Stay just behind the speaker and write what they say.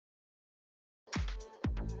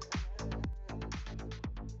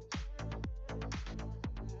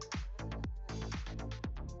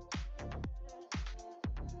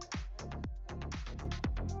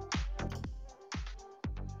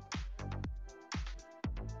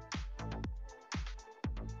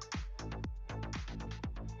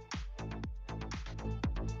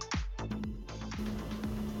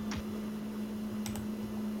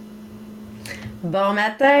Bon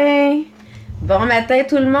matin! Bon matin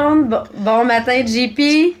tout le monde! Bon matin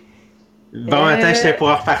JP! Bon, attends, je Euh, vais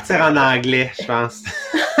pouvoir repartir en anglais, je pense.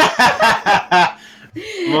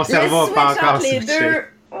 Mon le cerveau n'a pas switch entre encore les switché. deux,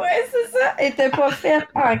 ouais c'est ça, était pas fait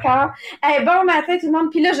encore. Hey, bon matin tout le monde!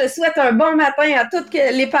 Puis là, je souhaite un bon matin à tous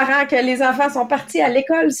les parents que les enfants sont partis à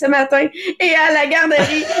l'école ce matin et à la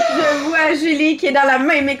garderie. Je vois Julie qui est dans la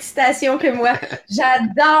même excitation que moi.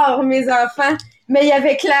 J'adore mes enfants, mais il y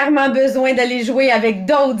avait clairement besoin d'aller jouer avec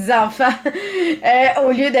d'autres enfants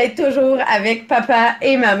au lieu d'être toujours avec papa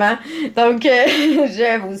et maman. Donc,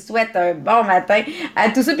 je vous souhaite un bon matin à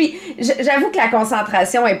tout ça. Puis, j'avoue que la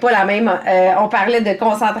concentration est pas la même. On parlait de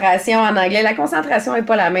concentration en anglais. La concentration est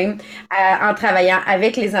pas la même en travaillant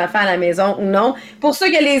avec les enfants à la maison ou non. Pour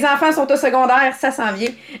ceux que les enfants sont au secondaire, ça s'en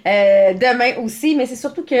vient demain aussi. Mais c'est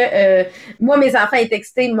surtout que moi, mes enfants étaient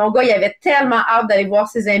excités. Mon gars, il avait tellement hâte d'aller voir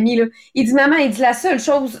ses amis. Là. Il dit, maman, il dit, la seule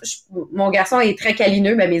chose, mon garçon est très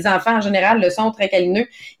câlineux, mais mes enfants en général le sont très câlineux.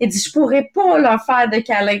 Il dit, je pourrais pas leur faire de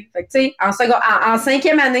câlin. Fait que, tu sais, en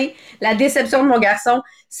cinquième année, la déception de mon garçon,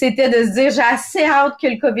 c'était de se dire, j'ai assez hâte que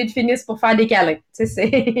le COVID finisse pour faire des câlins. Tu sais, c'est...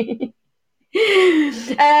 et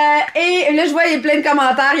là, je vois, il y a plein de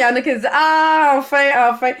commentaires. Il y en a qui disent, ah, enfin,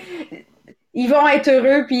 enfin. Ils vont être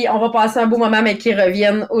heureux, puis on va passer un beau moment, mais qu'ils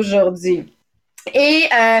reviennent aujourd'hui. Et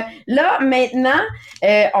là, maintenant,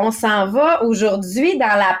 on s'en va aujourd'hui dans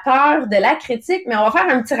la peur de la critique, mais on va faire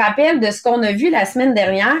un petit rappel de ce qu'on a vu la semaine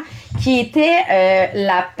dernière, qui était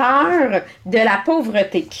la peur de la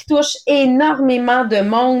pauvreté, qui touche énormément de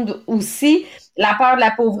monde aussi. La peur de la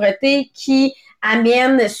pauvreté qui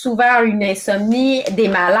amène souvent à une insomnie, des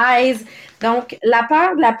malaises. Donc, la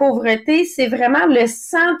peur de la pauvreté, c'est vraiment le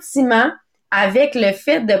sentiment avec le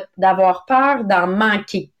fait d'avoir peur d'en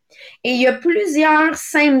manquer. Et il y a plusieurs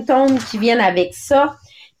symptômes qui viennent avec ça,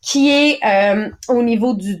 qui est au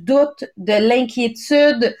niveau du doute, de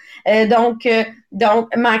l'inquiétude, donc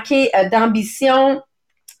manquer d'ambition,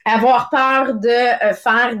 avoir peur de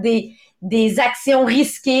faire des actions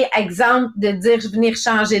risquées, exemple de dire je vais venir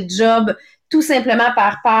changer de job, tout simplement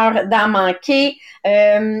par peur d'en manquer,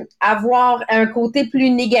 avoir un côté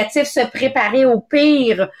plus négatif, se préparer au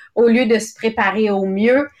pire au lieu de se préparer au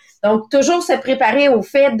mieux. Donc, toujours se préparer au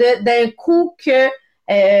fait d'un coup que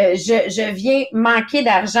je viens manquer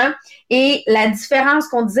d'argent. Et la différence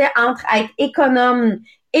qu'on disait entre être économe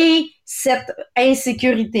et cette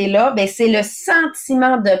insécurité-là, ben, c'est le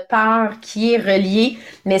sentiment de peur qui est relié.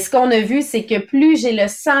 Mais ce qu'on a vu, c'est que plus j'ai le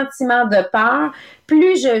sentiment de peur,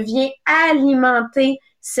 plus je viens alimenter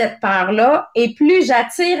cette peur-là et plus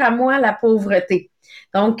j'attire à moi la pauvreté.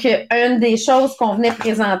 Donc, une des choses qu'on venait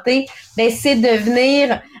présenter, ben, c'est de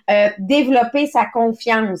venir développer sa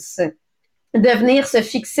confiance, de venir se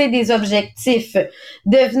fixer des objectifs,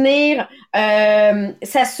 de venir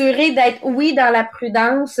s'assurer d'être, oui, dans la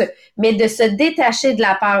prudence, mais de se détacher de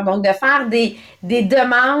la peur. Donc, de faire des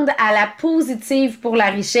demandes à la positive pour la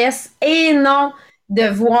richesse et non de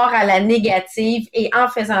voir à la négative. Et en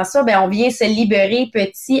faisant ça, ben, on vient se libérer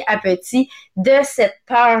petit à petit de cette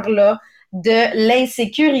peur-là, de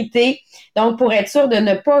l'insécurité. Donc, pour être sûr de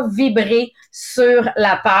ne pas vibrer sur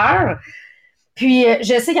la peur. Puis,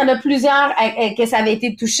 je sais qu'il y en a plusieurs que ça avait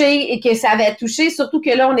été touché et que ça avait touché, surtout que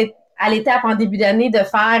là, on est à l'étape en début d'année de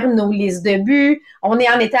faire nos listes de buts. On est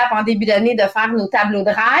en étape en début d'année de faire nos tableaux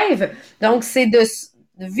de rêve. Donc, c'est de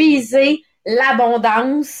viser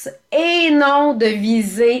l'abondance et non de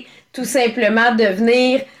viser tout simplement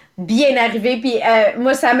devenir bien arrivé. Puis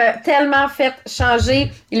moi, ça m'a tellement fait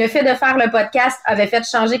changer. Le fait de faire le podcast avait fait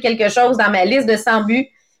changer quelque chose dans ma liste de 100 buts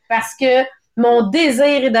parce que mon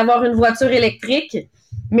désir est d'avoir une voiture électrique,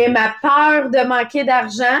 mais ma peur de manquer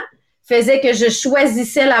d'argent faisait que je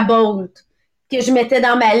choisissais la Bolt, que je mettais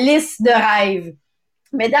dans ma liste de rêves.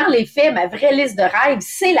 Mais dans les faits, ma vraie liste de rêves,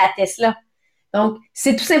 c'est la Tesla. Donc,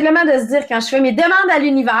 c'est tout simplement de se dire, quand je fais mes demandes à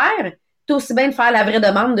l'univers, c'est aussi bien de faire la vraie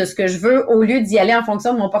demande de ce que je veux au lieu d'y aller en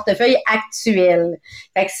fonction de mon portefeuille actuel.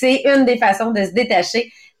 Fait que c'est une des façons de se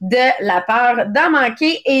détacher de la peur d'en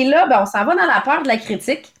manquer. Et là, ben, on s'en va dans la peur de la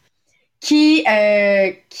critique qui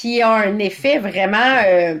a un effet vraiment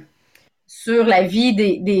sur la vie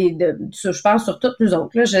je pense sur toutes nous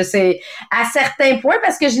autres. Là. Je sais à certains points,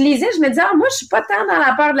 parce que je lisais, je me disais, ah, moi, je suis pas tant dans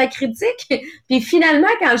la peur de la critique. Puis finalement,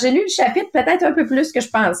 quand j'ai lu le chapitre, peut-être un peu plus que je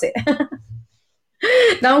pensais.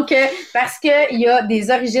 Donc, parce qu'il y a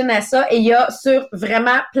des origines à ça et il y a sur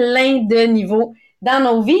vraiment plein de niveaux dans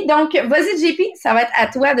nos vies. Donc, vas-y, JP, ça va être à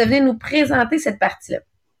toi de venir nous présenter cette partie-là.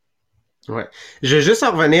 Ouais. Je vais juste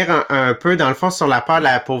en revenir un peu, dans le fond, sur la peur de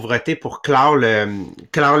la pauvreté pour clore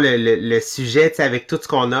le sujet, tu sais, avec tout ce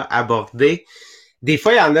qu'on a abordé. des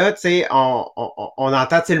fois, il y en a, tu sais, on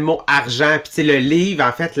entend, tu sais, le mot argent, puis tu sais, le livre,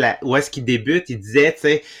 en fait, où est-ce qu'il débute, il disait, tu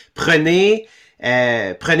sais, prenez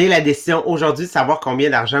la décision aujourd'hui de savoir combien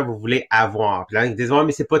d'argent vous voulez avoir. Puis là, ils disent, ouais,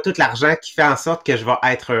 mais c'est pas tout l'argent qui fait en sorte que je vais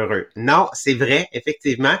être heureux. Non, c'est vrai,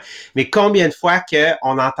 effectivement, mais combien de fois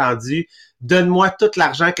qu'on a entendu, donne-moi tout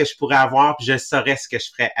l'argent que je pourrais avoir, puis je saurais ce que je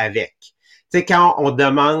ferais avec. Tu sais, quand on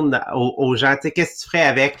demande aux gens, tu sais, qu'est-ce que tu ferais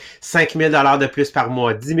avec 5 000 $ de plus par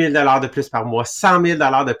mois, 10 000 $ de plus par mois, 100 000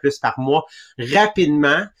 $ de plus par mois,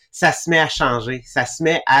 rapidement, ça se met à changer. Ça se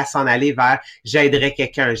met à s'en aller vers j'aiderais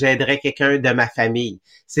quelqu'un de ma famille.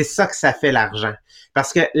 C'est ça que ça fait l'argent.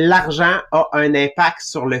 Parce que l'argent a un impact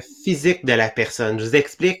sur le physique de la personne. Je vous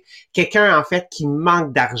explique. Quelqu'un, en fait, qui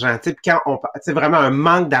manque d'argent. Tu sais, quand c'est vraiment un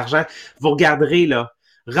manque d'argent, vous regarderez, là,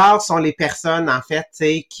 rares sont les personnes, en fait, tu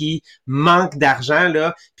sais, qui manquent d'argent,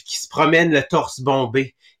 là, puis qui se promènent le torse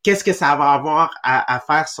bombé. Qu'est-ce que ça va avoir à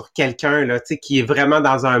faire sur quelqu'un, là, tu sais, qui est vraiment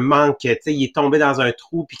dans un manque, tu sais, il est tombé dans un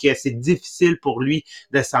trou, puis que c'est difficile pour lui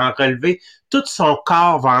de s'en relever. Tout son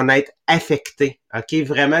corps va en être affecté, OK?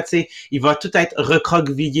 Vraiment, tu sais, il va tout être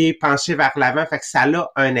recroquevillé, penché vers l'avant, fait que ça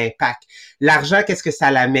a un impact. L'argent, qu'est-ce que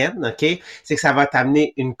ça l'amène, OK? C'est que ça va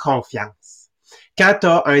t'amener une confiance. Quand tu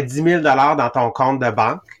as un 10 000 $ dans ton compte de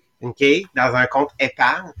banque, OK, dans un compte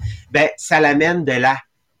épargne, ben ça l'amène de la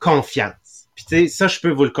confiance. Puis tu sais, ça, je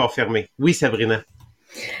peux vous le confirmer. Oui, Sabrina.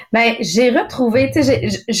 Ben, j'ai retrouvé, tu sais,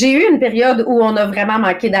 j'ai eu une période où on a vraiment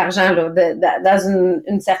manqué d'argent, là, dans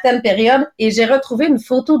une certaine période, et j'ai retrouvé une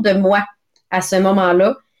photo de moi à ce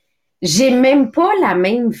moment-là. J'ai même pas la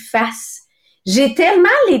même face. J'ai tellement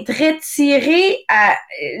les traits tirés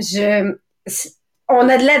je, on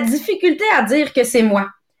a de la difficulté à dire que c'est moi.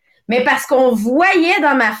 Mais parce qu'on voyait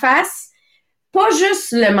dans ma face pas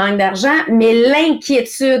juste le manque d'argent, mais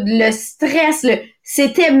l'inquiétude, le stress,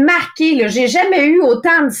 c'était marqué. Là. J'ai jamais eu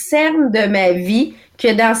autant de cernes de ma vie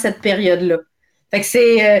que dans cette période-là. Fait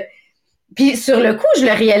que puis sur le coup, je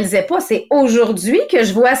le réalisais pas. C'est aujourd'hui que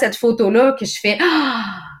je vois cette photo-là que je fais ah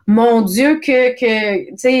mon Dieu tu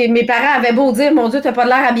sais mes parents avaient beau dire mon Dieu t'as pas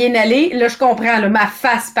l'air à bien aller. Là je comprends. Là, ma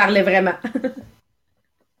face parlait vraiment.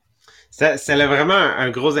 Ça a vraiment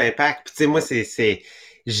un gros impact. Puis tu sais, moi,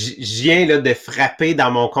 je viens là, de frapper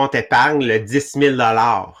dans mon compte épargne le 10 000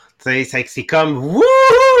 $. Tu sais, c'est comme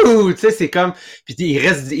wouhou! Tu sais, c'est comme. Puis il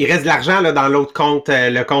reste de l'argent là, dans l'autre compte,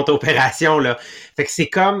 le compte opération. Là. Fait que c'est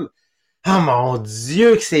comme oh mon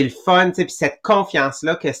Dieu que c'est le fun, tu sais, puis cette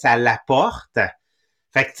confiance-là que ça l'apporte.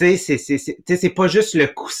 Fait que tu sais, c'est pas juste le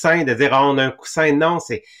coussin de dire oh, on a un coussin, non,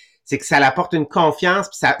 c'est que ça l'apporte une confiance,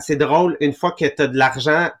 puis ça, c'est drôle, une fois que tu as de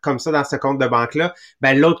l'argent comme ça dans ce compte de banque-là,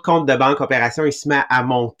 ben l'autre compte de banque opération, il se met à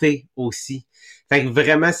monter aussi. Fait que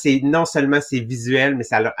vraiment, c'est non seulement c'est visuel, mais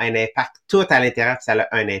ça a un impact tout à l'intérieur, puis ça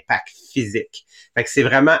a un impact physique. Fait que c'est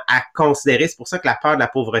vraiment à considérer. C'est pour ça que la peur de la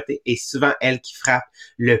pauvreté est souvent elle qui frappe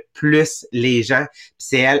le plus les gens. Puis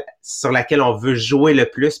c'est elle sur laquelle on veut jouer le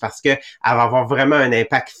plus parce que elle va avoir vraiment un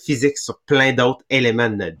impact physique sur plein d'autres éléments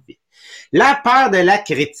de notre vie. La peur de la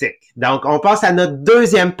critique. Donc, on passe à notre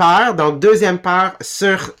deuxième peur. Donc, deuxième peur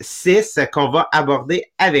sur 6 qu'on va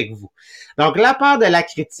aborder avec vous. Donc, la peur de la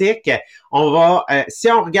critique, on va, si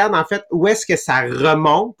on regarde en fait où est-ce que ça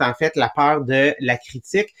remonte, en fait, la peur de la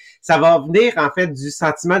critique, ça va venir en fait du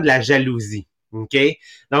sentiment de la jalousie. OK?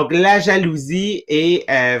 Donc, la jalousie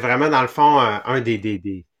est vraiment, dans le fond, un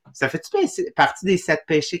des... Ça fait-tu partie des 7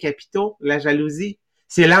 péchés capitaux, la jalousie?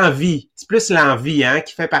 C'est l'envie. C'est plus l'envie, hein,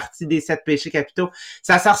 qui fait partie des 7 péchés capitaux.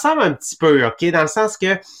 Ça ressemble un petit peu, OK? Dans le sens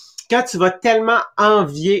que quand tu vas tellement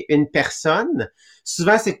envier une personne,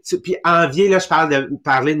 souvent, c'est que puis envier, là, je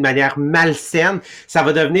parler de manière malsaine, ça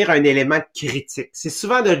va devenir un élément de critique. C'est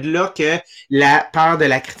souvent de là que la peur de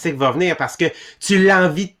la critique va venir parce que tu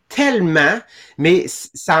l'envies tellement, mais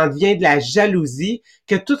ça en devient de la jalousie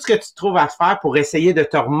que tout ce que tu trouves à faire pour essayer de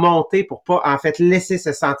te remonter, pour pas, en fait, laisser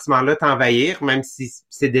ce sentiment-là t'envahir, même si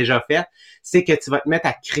c'est déjà fait, c'est que tu vas te mettre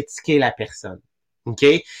à critiquer la personne. OK?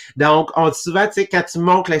 Donc, on dit souvent, tu sais, quand tu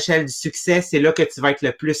montes l'échelle du succès, c'est là que tu vas être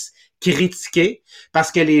le plus critiqué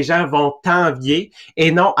parce que les gens vont t'envier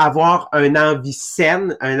et non avoir une envie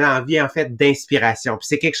saine, une envie, en fait, d'inspiration. Puis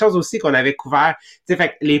c'est quelque chose aussi qu'on avait couvert. Tu sais, fait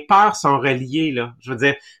que les peurs sont reliées, là. Je veux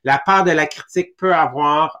dire, la peur de la critique peut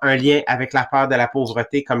avoir un lien avec la peur de la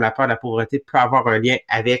pauvreté, comme la peur de la pauvreté peut avoir un lien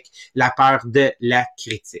avec la peur de la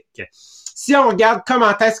critique. Si on regarde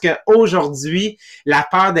comment est-ce qu'aujourd'hui, la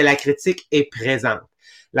peur de la critique est présente.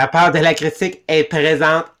 La peur de la critique est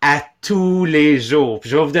présente à tous les jours. Puis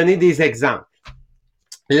je vais vous donner des exemples.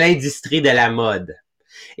 L'industrie de la mode.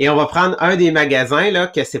 Et on va prendre un des magasins, là,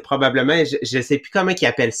 que c'est probablement, je sais plus comment ils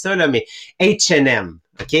appellent ça, là, mais H&M,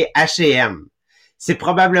 OK? H&M. c'est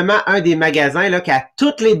probablement un des magasins là qu'à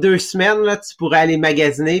toutes les 2 semaines, là, tu pourrais aller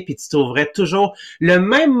magasiner puis tu trouverais toujours le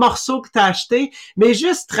même morceau que tu as acheté, mais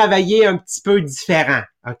juste travailler un petit peu différent.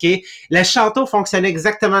 OK? Le château fonctionnait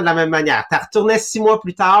exactement de la même manière. Tu retournais 6 mois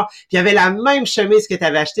plus tard, puis il y avait la même chemise que tu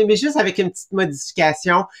avais achetée, mais juste avec une petite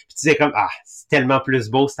modification, puis tu disais comme, ah, c'est tellement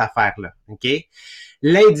plus beau cette affaire-là. OK?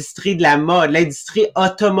 L'industrie de la mode, l'industrie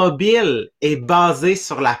automobile est basée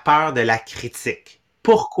sur la peur de la critique.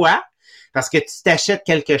 Pourquoi? Parce que tu t'achètes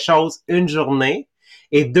quelque chose une journée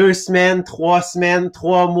et 2 semaines, 3 semaines,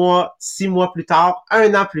 3 mois, 6 mois plus tard,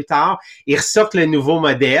 1 an plus tard, ils ressortent le nouveau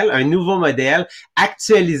modèle, un nouveau modèle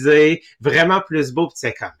actualisé, vraiment plus beau. Puis tu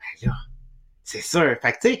fais comme, ben là, c'est sûr.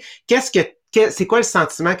 Fait que tu sais, c'est quoi le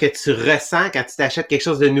sentiment que tu ressens quand tu t'achètes quelque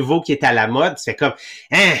chose de nouveau qui est à la mode? Tu fais comme,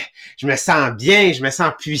 hein, je me sens bien, je me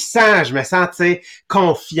sens puissant, je me sens, tu sais,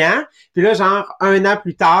 confiant. Puis là, genre, 1 an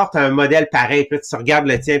plus tard, t'as un modèle pareil. Puis là, tu regardes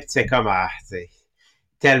le tien puis tu fais comme, ah, c'est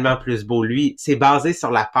tellement plus beau. Lui, c'est basé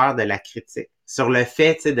sur la peur de la critique. Sur le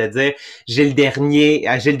fait, tu sais, de dire, j'ai le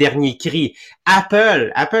dernier cri.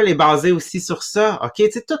 Apple est basé aussi sur ça, OK? Tu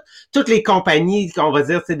sais, toutes les compagnies, on va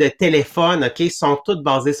dire, tu sais, de téléphone, OK, sont toutes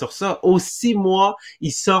basées sur ça. Aux 6 mois,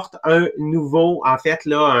 ils sortent un nouveau, en fait,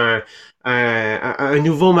 là, un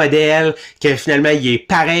nouveau modèle que finalement, il est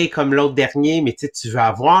pareil comme l'autre dernier, mais tu sais, tu veux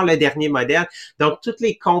avoir le dernier modèle. Donc, toutes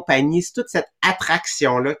les compagnies, toute cette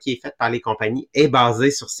attraction-là qui est faite par les compagnies est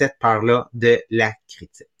basée sur cette peur-là de la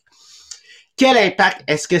critique. Quel impact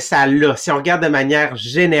est-ce que ça a? Si on regarde de manière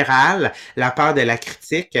générale la peur de la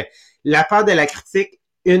critique,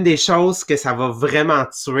 une des choses que ça va vraiment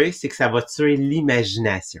tuer, c'est que ça va tuer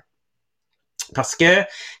l'imagination. Parce que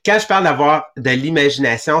quand je parle d'avoir de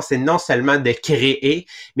l'imagination, c'est non seulement de créer,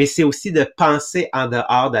 mais c'est aussi de penser en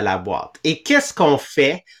dehors de la boîte. Et qu'est-ce qu'on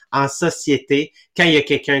fait en société quand il y a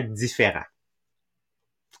quelqu'un de différent?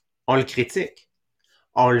 On le critique,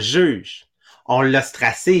 on le juge, on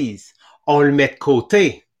l'ostracise, on le met de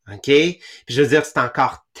côté, OK? Puis je veux dire, c'est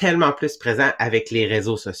encore tellement plus présent avec les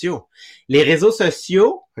réseaux sociaux. Les réseaux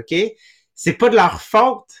sociaux, OK, c'est pas de leur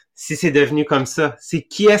faute si c'est devenu comme ça. C'est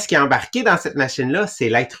qui est-ce qui est embarqué dans cette machine-là? C'est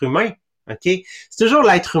l'être humain, OK? C'est toujours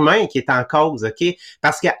l'être humain qui est en cause, OK?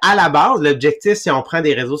 Parce que à la base, l'objectif, si on prend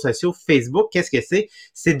des réseaux sociaux, Facebook, qu'est-ce que c'est?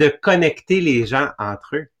 C'est de connecter les gens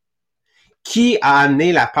entre eux. Qui a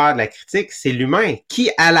amené la peur de la critique? C'est l'humain. Qui,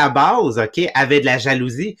 à la base, OK, avait de la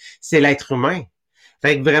jalousie? C'est l'être humain.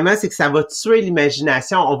 Fait que vraiment, c'est que ça va tuer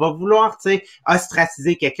l'imagination. On va vouloir, tu sais,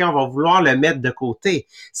 ostraciser quelqu'un, on va vouloir le mettre de côté.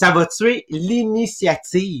 Ça va tuer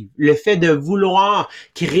l'initiative, le fait de vouloir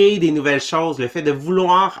créer des nouvelles choses, le fait de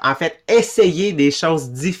vouloir, en fait, essayer des choses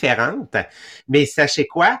différentes. Mais sachez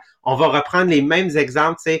quoi? On va reprendre les mêmes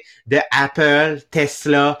exemples, tu sais, de Apple,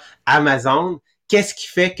 Tesla, Amazon. Qu'est-ce qui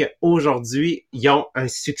fait qu'aujourd'hui, ils ont un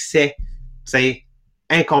succès, tu sais,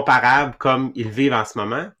 incomparable comme ils vivent en ce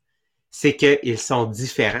moment? C'est qu'ils sont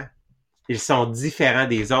différents. Ils sont différents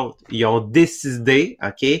des autres. Ils ont décidé,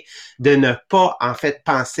 OK, de ne pas, en fait,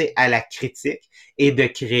 penser à la critique et de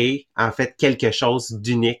créer, en fait, quelque chose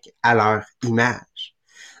d'unique à leur image.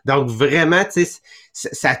 Donc, vraiment, tu sais,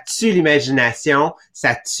 ça tue l'imagination,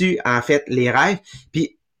 ça tue, en fait, les rêves.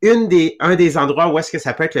 Puis, un des endroits où est-ce que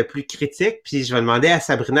ça peut être le plus critique, puis je vais demander à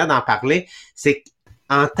Sabrina d'en parler, c'est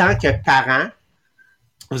qu'en tant que parent,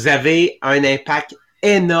 vous avez un impact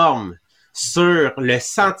énorme sur le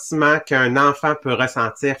sentiment qu'un enfant peut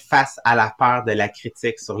ressentir face à la peur de la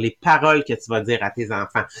critique, sur les paroles que tu vas dire à tes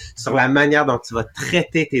enfants, sur la manière dont tu vas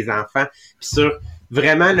traiter tes enfants, puis sur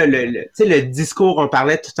vraiment tu sais, le discours, on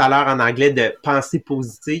parlait tout à l'heure en anglais de pensée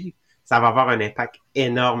positive, ça va avoir un impact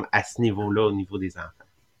énorme à ce niveau-là, au niveau des enfants.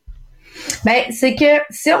 Ben, c'est que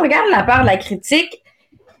si on regarde la peur de la critique,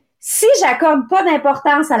 si j'accorde pas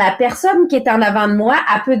d'importance à la personne qui est en avant de moi,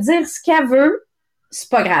 elle peut dire ce qu'elle veut, c'est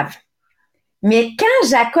pas grave. Mais quand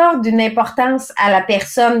j'accorde une importance à la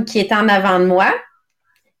personne qui est en avant de moi,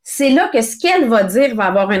 c'est là que ce qu'elle va dire va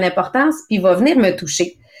avoir une importance puis va venir me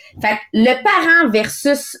toucher. Fait que le parent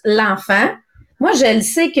versus l'enfant, moi, je le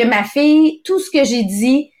sais que ma fille, tout ce que j'ai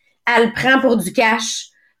dit, elle le prend pour du cash.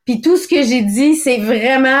 Puis tout ce que j'ai dit, c'est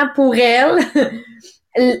vraiment pour elle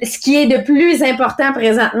ce qui est de plus important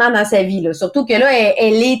présentement dans sa vie. Là. Surtout que là,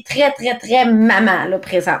 elle est très, très, très maman là,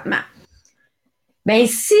 présentement. Ben,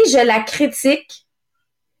 si je la critique,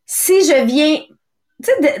 si je viens,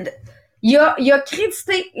 tu sais, il y a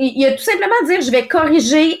critiquer, il y a tout simplement dire je vais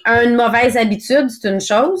corriger une mauvaise habitude, c'est une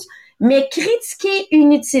chose, mais critiquer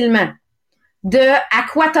inutilement de à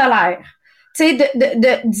quoi t'as l'air, tu sais,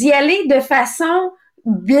 d'y aller de façon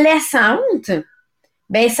blessante,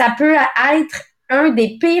 ben ça peut être un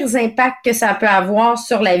des pires impacts que ça peut avoir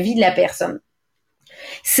sur la vie de la personne.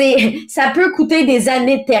 Ça peut coûter des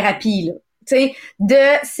années de thérapie, là. Tu sais,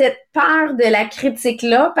 de cette peur de la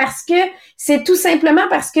critique-là, parce que c'est tout simplement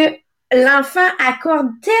parce que l'enfant accorde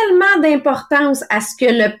tellement d'importance à ce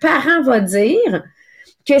que le parent va dire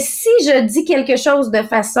que si je dis quelque chose de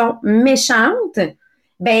façon méchante,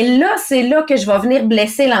 ben là, c'est là que je vais venir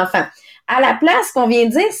blesser l'enfant. À la place, ce qu'on vient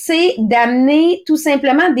de dire, c'est d'amener tout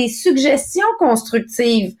simplement des suggestions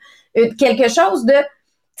constructives. Quelque chose de,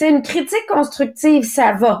 tu sais, une critique constructive,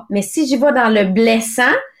 ça va. Mais si j'y vais dans le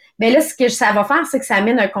blessant, ben là, ce que ça va faire, c'est que ça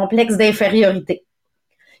amène un complexe d'infériorité.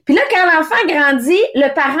 Puis là, quand l'enfant grandit,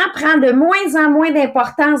 le parent prend de moins en moins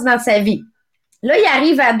d'importance dans sa vie. Là, il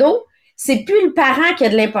arrive ado, c'est plus le parent qui a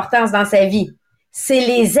de l'importance dans sa vie, c'est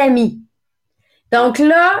les amis. Donc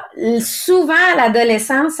là, souvent à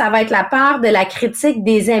l'adolescence, ça va être la peur de la critique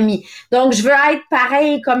des amis. Donc, je veux être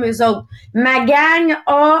pareil comme eux autres. Ma gang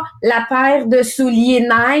a la paire de souliers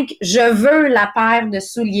Nike, je veux la paire de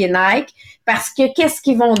souliers Nike parce que qu'est-ce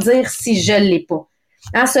qu'ils vont dire si je l'ai pas?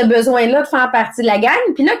 Hein, ce besoin-là de faire partie de la gang.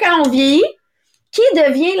 Puis là, quand on vieillit, qui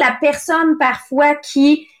devient la personne parfois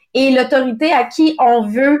qui est l'autorité à qui on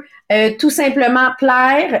veut tout simplement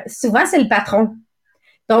plaire? Souvent, c'est le patron.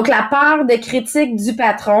 Donc, la peur de critique du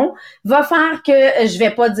patron va faire que je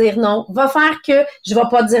vais pas dire non, va faire que je vais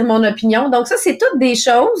pas dire mon opinion. Donc, ça, c'est toutes des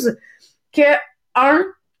choses que,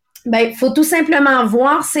 ben, faut tout simplement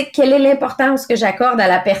voir, c'est quelle est l'importance que j'accorde à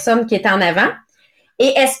la personne qui est en avant.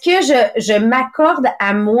 Et est-ce que je m'accorde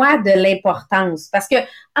à moi de l'importance? Parce que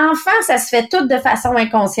enfant, ça se fait tout de façon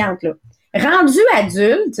inconsciente, là. Rendu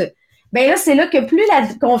adulte, ben là, c'est là que plus la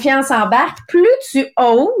confiance embarque, plus tu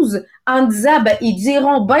oses en disant, ben, ils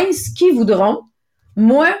diront bien ce qu'ils voudront.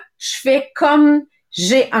 Moi, je fais comme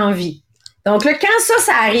j'ai envie. Donc là, quand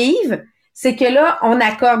ça arrive, c'est que là, on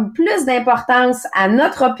accorde plus d'importance à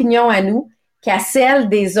notre opinion à nous qu'à celle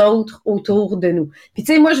des autres autour de nous. Puis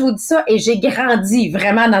tu sais, moi, je vous dis ça et j'ai grandi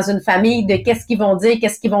vraiment dans une famille de qu'est-ce qu'ils vont dire,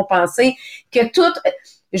 qu'est-ce qu'ils vont penser, que tout...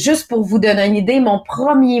 Juste pour vous donner une idée, mon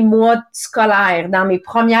premier mois scolaire, dans mes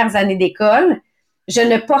premières années d'école, je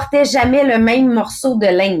ne portais jamais le même morceau de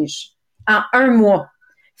linge en un mois.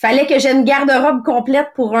 Fallait que j'ai une garde-robe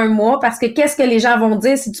complète pour un mois parce que qu'est-ce que les gens vont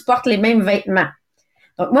dire si tu portes les mêmes vêtements?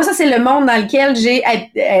 Donc, moi, ça, c'est le monde dans lequel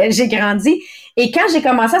j'ai grandi. Et quand j'ai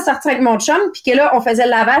commencé à sortir avec mon chum, puis que là, on faisait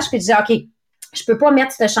le lavage, puis je disais, OK, je peux pas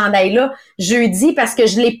mettre ce chandail-là jeudi parce que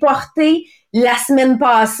je l'ai porté la semaine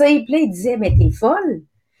passée. Puis là, il disait, mais t'es folle.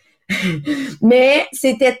 Mais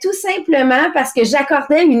c'était tout simplement parce que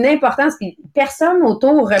j'accordais une importance, puis personne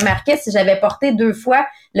autour remarquait si j'avais porté 2 fois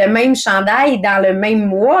le même chandail dans le même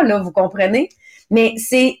mois, là, vous comprenez? Mais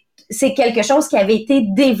c'est quelque chose qui avait été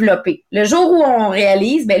développé. Le jour où on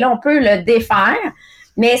réalise, ben là, on peut le défaire,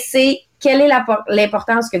 mais c'est quelle est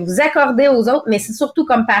l'importance que vous accordez aux autres, mais c'est surtout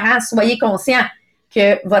comme parents, soyez conscients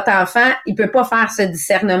que votre enfant, il peut pas faire ce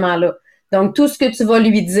discernement-là. Donc, tout ce que tu vas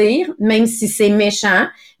lui dire, même si c'est méchant,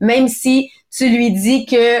 même si tu lui dis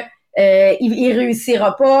que il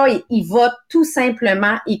réussira pas, il va tout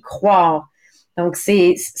simplement y croire. Donc,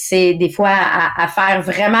 c'est des fois à faire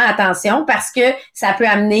vraiment attention parce que ça peut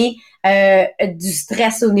amener du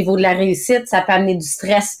stress au niveau de la réussite, ça peut amener du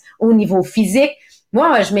stress au niveau physique.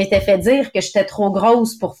 Moi, je m'étais fait dire que j'étais trop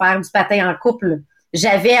grosse pour faire du patin en couple.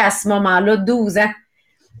 J'avais à ce moment-là 12 ans,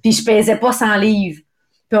 puis je pesais pas 100 livres.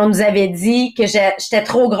 Puis on nous avait dit que j'étais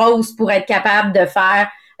trop grosse pour être capable de faire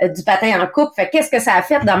du patin en couple. Fait qu'est-ce que ça a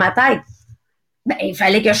fait dans ma tête? Ben, il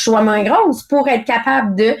fallait que je sois moins grosse pour être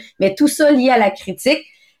capable de... Mais tout ça lié à la critique.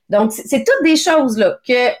 Donc, c'est toutes des choses là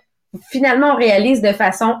que finalement on réalise de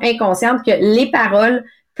façon inconsciente que les paroles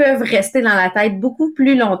peuvent rester dans la tête beaucoup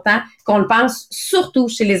plus longtemps qu'on le pense, surtout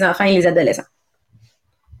chez les enfants et les adolescents.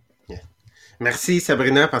 Merci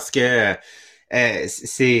Sabrina parce que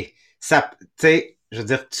c'est ça, tu sais, je veux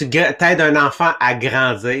dire, tu t'aides un enfant à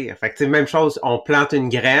grandir. Fait que tu sais, même chose, on plante une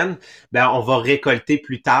graine, ben on va récolter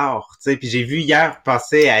plus tard. Tu sais, puis j'ai vu hier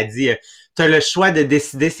passer, elle dit, t'as le choix de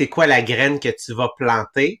décider c'est quoi la graine que tu vas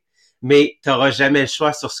planter, mais t'auras jamais le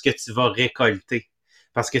choix sur ce que tu vas récolter.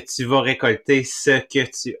 Parce que tu vas récolter ce que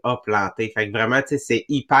tu as planté. Fait que vraiment, tu sais, c'est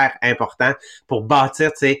hyper important pour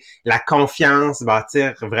bâtir, tu sais, la confiance,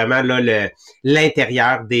 bâtir vraiment là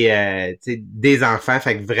l'intérieur des enfants.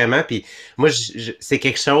 Fait que vraiment, puis moi, c'est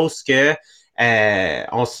quelque chose que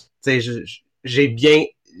j'ai bien.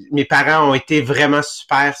 Mes parents ont été vraiment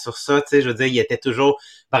super sur ça, tu sais, je veux dire, ils étaient toujours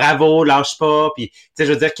bravo, lâche pas, puis tu sais,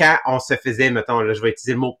 je veux dire, quand on se faisait, mettons, là, je vais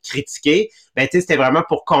utiliser le mot critiquer, ben tu sais, c'était vraiment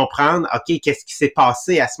pour comprendre, ok, qu'est-ce qui s'est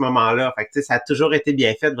passé à ce moment-là, fait que tu sais, ça a toujours été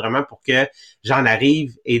bien fait vraiment pour que j'en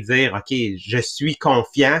arrive et dire, ok, je suis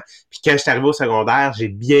confiant, puis quand je suis arrivé au secondaire, j'ai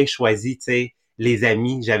bien choisi, tu sais, les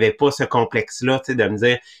amis. J'avais pas ce complexe-là, tu sais, de me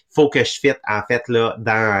dire, faut que je fitte, en fait, là,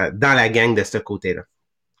 dans la gang de ce côté-là.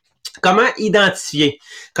 Comment identifier?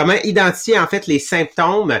 Comment identifier, en fait, les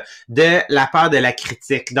symptômes de la peur de la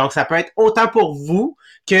critique? Donc, ça peut être autant pour vous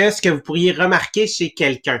que ce que vous pourriez remarquer chez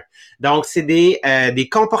quelqu'un. Donc, c'est des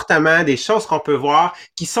comportements, des choses qu'on peut voir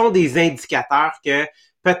qui sont des indicateurs que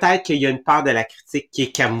peut-être qu'il y a une peur de la critique qui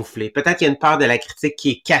est camouflée. Peut-être qu'il y a une peur de la critique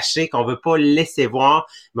qui est cachée, qu'on veut pas laisser voir,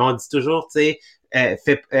 mais on dit toujours, tu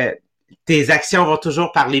sais, tes actions vont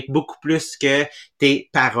toujours parler beaucoup plus que tes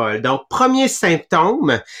paroles. Donc, premier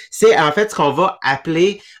symptôme, c'est en fait ce qu'on va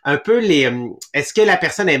appeler un peu est-ce que la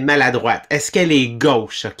personne est maladroite? Est-ce qu'elle est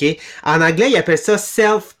gauche? OK? En anglais, ils appellent ça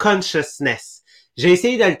self-consciousness. J'ai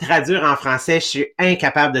essayé de le traduire en français, je suis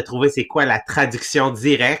incapable de trouver c'est quoi la traduction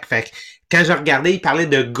directe. Fait que quand je regardais, il parlait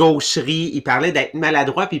de gaucherie, il parlait d'être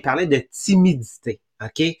maladroit, puis il parlait de timidité.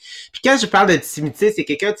 OK? Puis quand je parle de timidité, c'est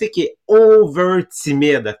quelqu'un, tu sais, qui est over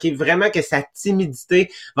timide. OK? Vraiment que sa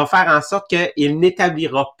timidité va faire en sorte qu'il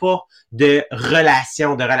n'établira pas de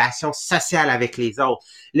relations sociales avec les autres.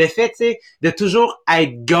 Le fait, tu sais, de toujours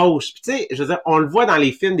être gauche. Puis tu sais, je veux dire, on le voit dans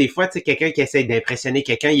les films, des fois, tu sais, quelqu'un qui essaie d'impressionner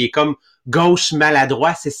quelqu'un, il est comme gauche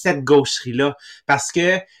maladroit, c'est cette gaucherie-là. Parce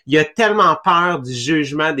que il a tellement peur du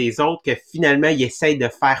jugement des autres que finalement, il essaye de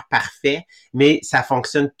faire parfait, mais ça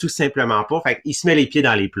fonctionne tout simplement pas. Fait qu'il se met les pieds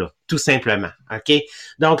dans les plats, tout simplement. OK?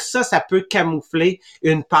 Donc ça peut camoufler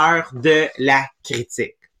une peur de la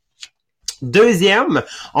critique. Deuxième,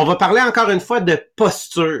 on va parler encore une fois de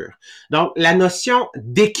posture. Donc, la notion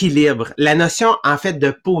d'équilibre, la notion en fait de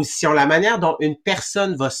position, la manière dont une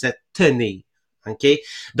personne va se tenir. OK?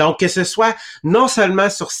 Donc, que ce soit non seulement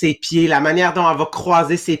sur ses pieds, la manière dont elle va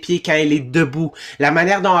croiser ses pieds quand elle est debout, la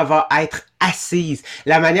manière dont elle va être assise,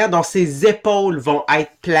 la manière dont ses épaules vont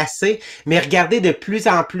être placées, mais regardez de plus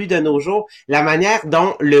en plus de nos jours, la manière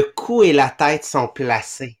dont le cou et la tête sont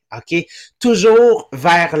placés. OK? Toujours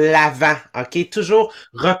vers l'avant, OK? Toujours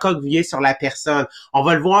recroquevillé sur la personne. On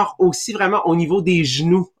va le voir aussi vraiment au niveau des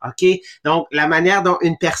genoux, OK? Donc, la manière dont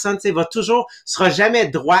une personne, tu sais, sera jamais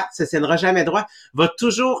droite, se tiendra jamais droit, va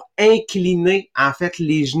toujours incliner, en fait,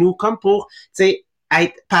 les genoux, comme pour, tu sais,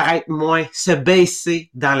 paraître moins, se baisser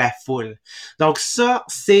dans la foule. Donc ça,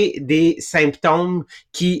 c'est des symptômes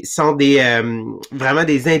qui sont vraiment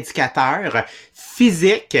des indicateurs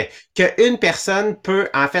physiques qu'une personne peut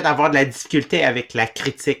en fait avoir de la difficulté avec la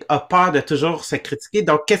critique, a peur de toujours se critiquer.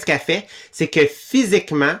 Donc qu'est-ce qu'elle fait? C'est que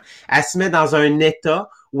physiquement, elle se met dans un état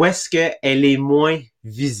où est-ce qu'elle est moins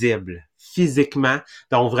visible physiquement,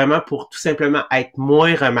 donc vraiment pour tout simplement être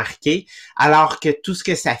moins remarqué, alors que tout ce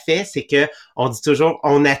que ça fait, c'est que on dit toujours,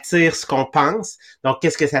 on attire ce qu'on pense, donc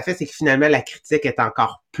qu'est-ce que ça fait, c'est que finalement la critique est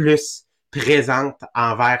encore plus présente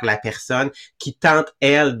envers la personne qui tente,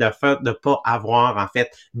 elle, de pas avoir, en fait,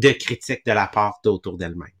 de critique de la part d'autour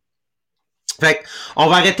d'elle-même. Fait on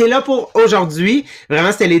va arrêter là pour aujourd'hui.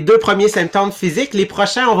 Vraiment, c'était les deux premiers symptômes physiques. Les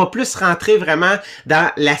prochains, on va plus rentrer vraiment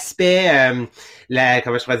dans l'aspect,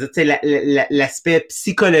 comment je pourrais dire, l'aspect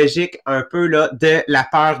psychologique un peu là de la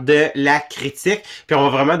peur de la critique. Puis on va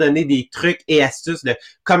vraiment donner des trucs et astuces de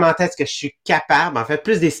comment est-ce que je suis capable, en fait,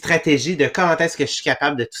 plus des stratégies de comment est-ce que je suis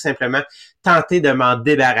capable de tout simplement tenter de m'en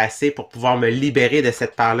débarrasser pour pouvoir me libérer de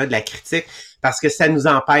cette peur-là de la critique, parce que ça nous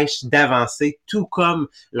empêche d'avancer, tout comme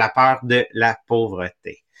la peur de la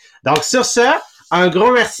pauvreté. Donc, sur ce, un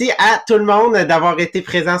gros merci à tout le monde d'avoir été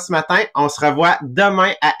présent ce matin. On se revoit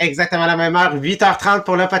demain à exactement la même heure, 8h30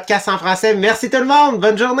 pour le podcast en français. Merci tout le monde.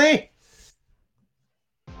 Bonne journée!